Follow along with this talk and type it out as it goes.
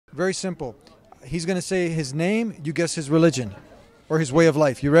Very simple. He's going to say his name, you guess his religion or his way of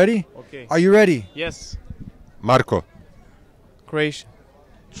life. You ready? Okay. Are you ready? Yes. Marko. Croatian.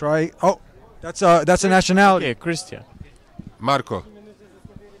 Try. Oh, that's a nationality. Okay, Christian. Marko.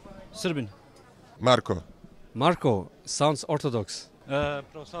 Srbin. Marko. Marko sounds Orthodox.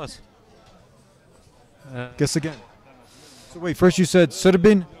 Pravoslavac. Guess again. So wait, first you said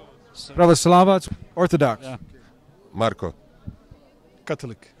Srbin, Pravoslavac, Orthodox. Yeah. Marko.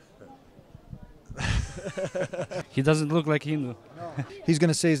 Catholic. He doesn't look like Hindu. He's going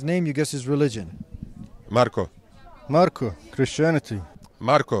to say his name, you guess his religion. Marko. Marko, Christianity.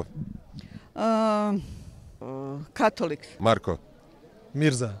 Marko. Catholic. Marko.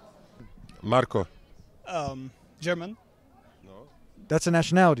 Mirza. Marko. German. That's a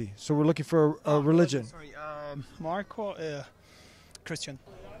nationality. So we're looking for a religion. Sorry, Marko, Christian.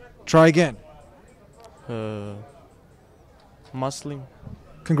 Try again. Muslim.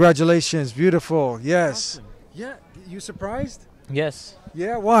 Congratulations. Beautiful. Yes. Yeah. You surprised? Yes.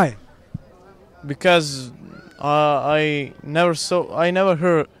 Yeah. Why? Because I never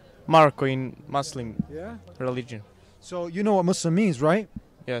heard Marko in Muslim Yeah. religion. So you know what Muslim means, right?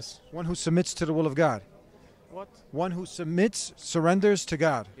 Yes. One who submits to the will of God. What? One who submits, surrenders to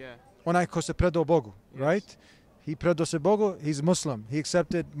God. Yeah. Onaj ko se predao Bogu, Yes. right? He predao se Bogu, he's Muslim. He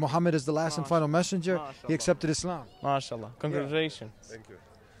accepted Muhammad as the last and final messenger. He MashaAllah. accepted Islam. MashaAllah. Congratulations. Thank you.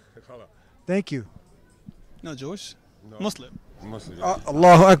 Thank you. No, Jewish. No. Muslim. Muslim.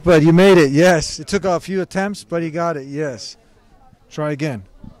 Allahu Akbar, you made it, yes. It took a few attempts, but he got it, yes. Try again.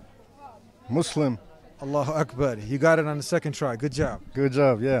 Muslim. Allahu Akbar, you got it on the second try. Good job. Good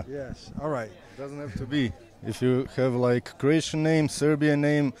job, yeah. Yes, all right. Doesn't have to be. If you have like Croatian name, Serbian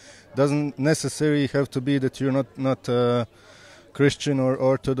name, doesn't necessarily have to be that you're not Christian or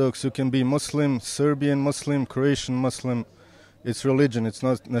Orthodox. You can be Muslim, Serbian Muslim, Croatian Muslim. It's religion, it's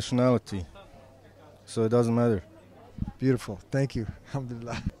not nationality. So it doesn't matter. Beautiful, thank you.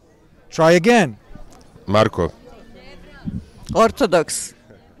 Alhamdulillah. Try again. Marko. Orthodox.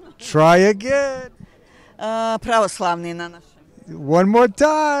 Try again. Pravoslavni na našem. One more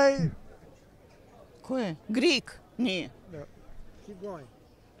time. Ko je? Greek? Nije. Keep going.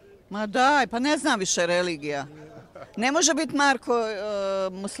 Ma daj, pa ne znam više religija. Ne može biti Marko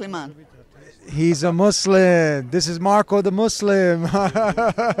musliman. He's a Muslim. This is Marko the Muslim.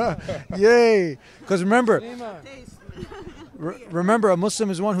 Yay. Because remember, a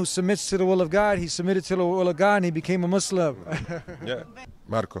Muslim is one who submits to the will of God. He submitted to the will of God and he became a Muslim. Yeah.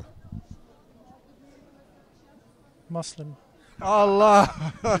 Marko. Muslim. Allah.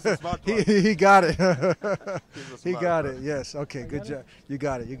 He got it. He got it. Yes. Okay. Good job. You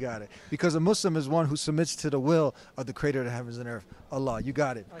got it. You got it. Because a Muslim is one who submits to the will of the Creator of the heavens and earth. Allah. You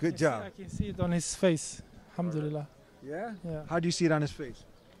got it. Good job. I can see it on his face. Alhamdulillah. Yeah? Yeah. How do you see it on his face?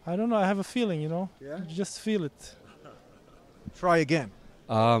 I don't know. I have a feeling, Yeah? You just feel it. Try again.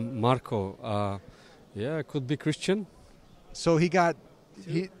 Marko. Yeah, could be Christian. So he got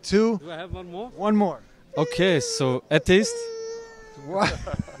two. Do I have one more? One more. Okay, so atheist. What?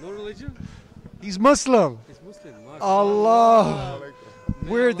 No religion? He's Muslim. He's Muslim. Allah.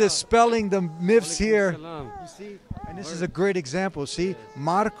 We're dispelling the myths here. Salam. You see? And this is a great example. See,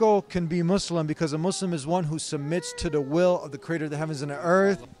 Marko can be Muslim because a Muslim is one who submits to the will of the Creator of the heavens and the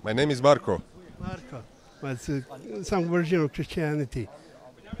earth. My name is Marko. Marko. It's some version of Christianity.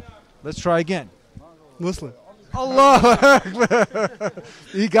 Let's try again. Muslim. Allah.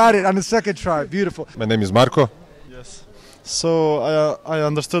 He got it on the second try. Beautiful. My name is Marko. Yes. So I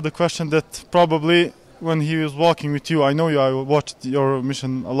understood the question that probably when he was walking with you, I know you, I watched your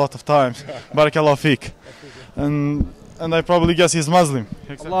mission a lot of times. Barakallahu feek. And I probably guess he's Muslim.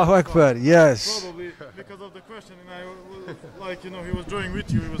 Allahu Akbar. Yes. Probably because of the question, and he was drawing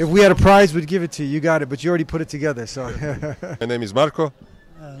with you. If we had a prize, we'd give it to you. You got it, but you already put it together. So My name is Marko.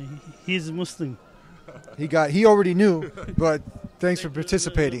 He's Muslim. he already knew, but thanks for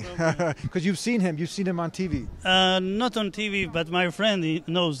participating. Because you've seen him on TV. Not on TV, but my friend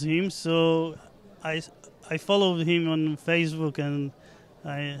knows him, so I followed him on Facebook and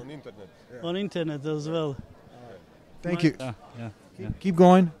on internet as well. Thank you. Yeah. Keep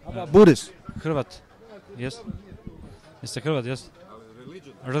going. How about Buddhist? Hrvat. Yes. It's a Hrvat, yes.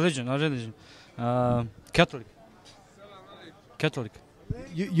 Religion. Catholic.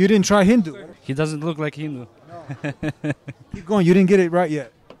 You didn't try Hindu. He doesn't look like Hindu. Keep going. You didn't get it right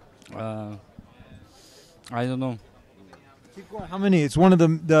yet. I don't know. Keep going. How many? It's one of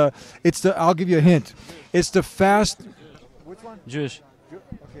I'll give you a hint. It's the fast. Which one? Jewish.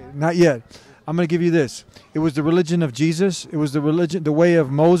 Okay, not yet. I'm going to give you this. It was the religion of Jesus. It was the religion, the way of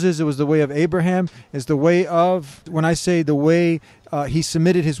Moses. It was the way of Abraham. It's the way of, when I say the way, he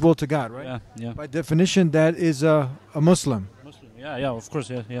submitted his will to God, right? Yeah, yeah. By definition, that is a Muslim. Muslim. Yeah, yeah, of course,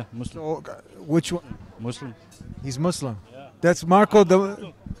 yeah, yeah. Muslim. So, which one? Muslim. He's Muslim. Yeah. That's Marko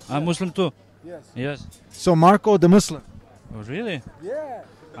the... I'm Muslim too. Yes. Yes. So Marko the Muslim. Oh, really? Yeah.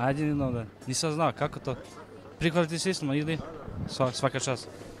 I didn't know that. Nisam znao, kako to? Prihvatiti se islama ili? Svaka čast.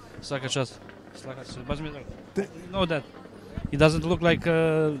 Svaka čast. Svaka čast. Baš mi je drago. Know that. He doesn't look like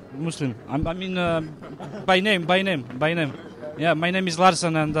Muslim. I mean, by name. Yeah, my name is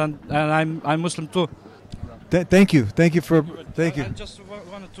Larsen, and I'm Muslim too. Thank you. Thank you for... Thank you. I just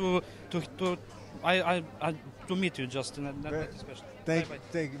wanted to meet you, just not special. Thank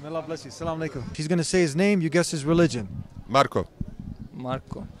you. May Allah bless you. Salam alaikum. He's going to say his name. You guess his religion. Marko.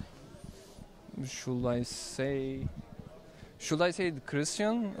 Marko. Should I say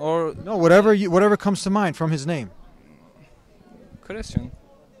Christian or No, whatever comes to mind from his name. Christian?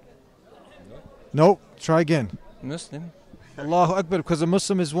 Nope. Try again. Muslim? Allahu Akbar, because a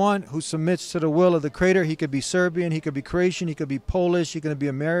Muslim is one who submits to the will of the Creator. He could be Serbian, he could be Croatian, he could be Polish, he could be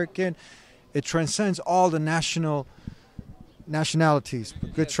American. It transcends all the nationalities.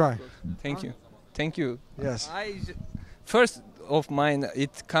 Good try. Thank you. Thank you. Yes. First of mine,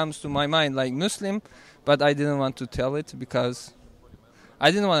 it comes to my mind like Muslim, but I didn't want to tell it because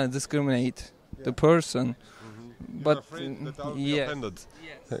I didn't want to discriminate the person. But Yeah. Offended.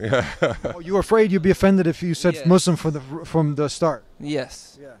 Yes. Oh, you were afraid you'd be offended if you said Yes. Muslim from the start.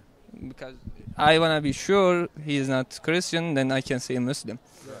 Yes. Yeah. Because I want to be sure he is not Christian, then I can say Muslim.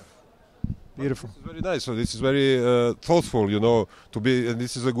 Beautiful. This is very nice. So this is very thoughtful, to be, and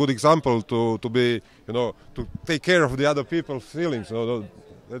this is a good example to be, to take care of the other people's feelings.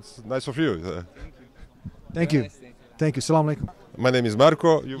 That's nice of you. Thank you. Thank you. Salam alaikum. My name is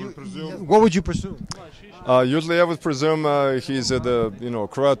Marko. You will presume. What would you pursue? Usually I would presume he's the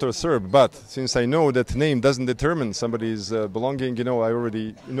Croat or Serb, but since I know that name doesn't determine somebody's belonging, I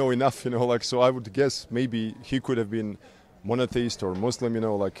already know enough, so I would guess maybe he could have been monotheist or Muslim,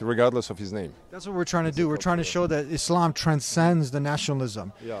 regardless of his name. That's what we're trying to do. We're trying to show that Islam transcends the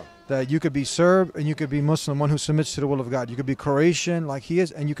nationalism. Yeah. That you could be Serb and you could be Muslim, one who submits to the will of God. You could be Croatian like he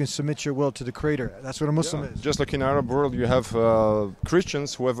is, and you can submit your will to the Creator. That's what a Muslim is. Just like in Arab world, you have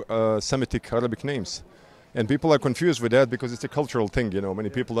Christians who have Semitic Arabic names. And people are confused with that because it's a cultural thing, Many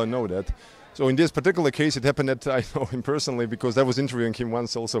people don't know that. So in this particular case, it happened that I know him personally because I was interviewing him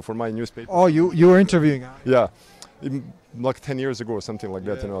once also for my newspaper. Oh, you were interviewing him? Yeah. Like 10 years ago or something like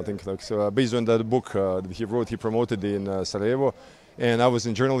that, I think. Based on that book that he wrote, he promoted in Sarajevo. And I was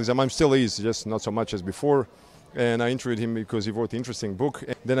in journalism. I'm still is, just not so much as before. And I interviewed him because he wrote an interesting book.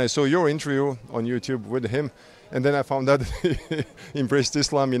 And then I saw your interview on YouTube with him. And then I found out that he embraced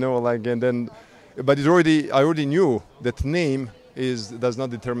Islam, and then... But I already knew that name does not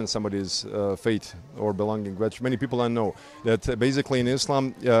determine somebody's fate or belonging, which many people don't know. That basically in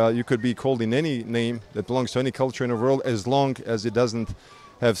Islam, you could be called in any name that belongs to any culture in the world as long as it doesn't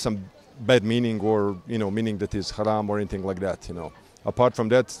have some bad meaning or, meaning that is haram or anything like that, Apart from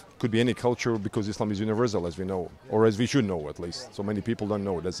that, could be any culture because Islam is universal, as we know, or as we should know at least. So many people don't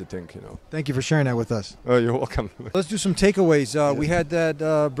know. That's the thing, Thank you for sharing that with us. You're welcome. Let's do some takeaways. We had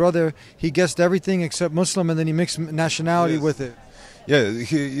that brother. He guessed everything except Muslim, and then he mixed nationality with it. Yeah,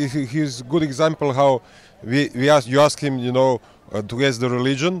 he's a good example how you ask him, to guess the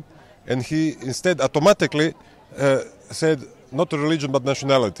religion, and he instead automatically said not the religion but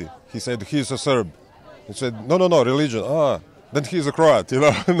nationality. He said he's a Serb. He said no, religion. Then he's a Croat,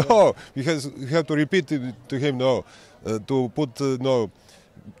 No, because you have to repeat it to him, to put, no.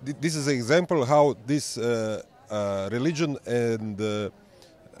 This is an example how this religion and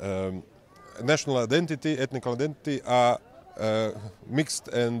national identity, ethnic identity are mixed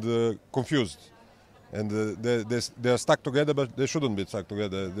and confused. And they're stuck together, but they shouldn't be stuck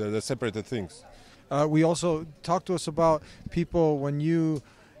together. They're separated things. We also talked to us about people, when you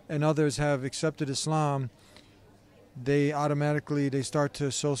and others have accepted Islam, they start to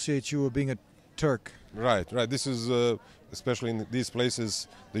associate you with being a Turk. Right. This is, especially in these places,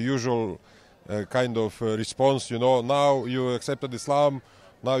 the usual kind of response, now you accepted Islam,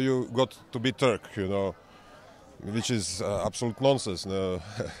 now you got to be Turk, which is absolute nonsense.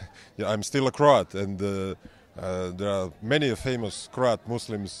 I'm still a Croat, and there are many famous Croat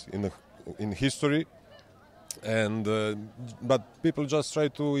Muslims in history. And but people just try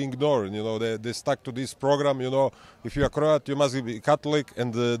to ignore, they stuck to this program, if you are Croat you must be Catholic,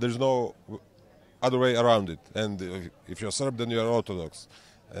 and there's no other way around it, and if you're Serb then you are Orthodox.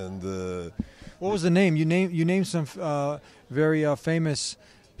 And what was the name? You named some very famous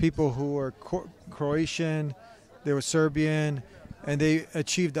people who were Croatian, they were Serbian, and they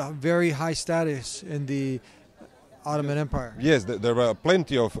achieved a very high status in the Ottoman Empire. Yes, there were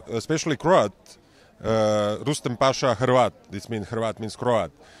plenty of, especially Croat, Rustem Pasha Hrvat, this means Hrvat means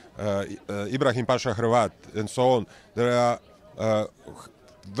Croat, Ibrahim Pasha Hrvat, and so on. There are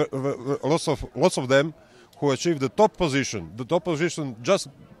lots of them who achieved the top position just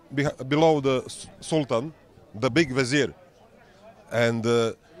below the Sultan, the big vizier, and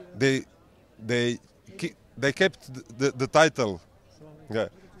they kept the title. Yeah.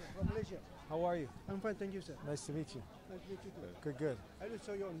 Malaysia. How are you? I'm fine, thank you, sir. Nice to meet you. Nice to meet you too. Good, good. I just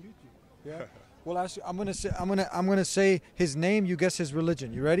saw you on YouTube. Yeah. Well, I'm gonna say his name. You guess his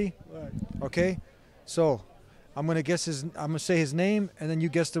religion. You ready? Right. Okay. So, I'm gonna say his name, and then you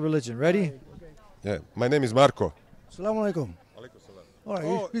guess the religion. Ready? Okay. Yeah. My name is Marko. Assalamu alaikum. All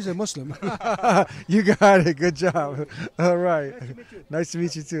right, he's a Muslim. You got it. Good job. All right. Nice to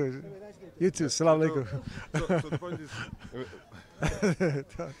meet you. Nice to meet you too. You too. Assalamu alaikum. So the point is,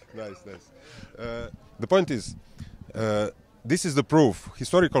 nice. The point is, this is the proof,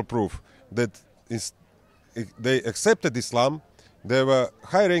 historical proof, that they accepted Islam. There were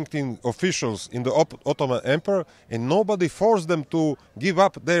high-ranking officials in the Ottoman Empire, and nobody forced them to give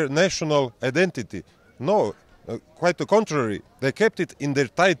up their national identity. No, quite the contrary. They kept it in their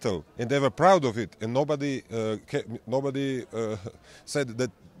title, and they were proud of it. And nobody said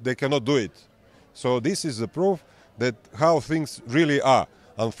that they cannot do it. So this is the proof that how things really are.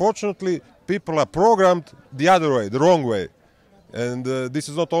 Unfortunately, people are programmed the other way, the wrong way. And this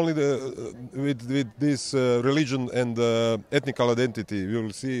is not only with this religion and ethnical identity. We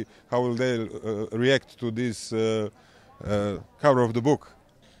will see how will they react to this cover of the book.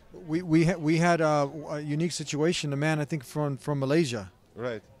 We had a unique situation. A man, I think, from Malaysia.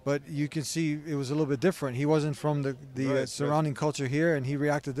 Right. But you can see it was a little bit different. He wasn't from the surrounding culture here, and he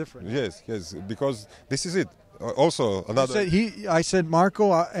reacted differently. Yes, because this is it. Also, another. I said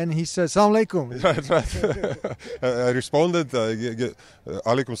Marko, and he said Salam alaikum. Right. I responded,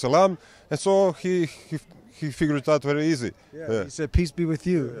 alaikum salam, and so he figured it out very easy. Yeah. He said peace be with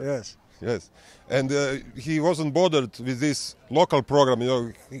you. Yes. And he wasn't bothered with this local program. You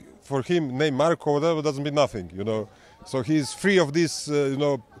know, for him, name Marko, whatever, doesn't mean nothing. You know, so he's free of this,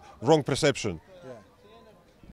 wrong perception.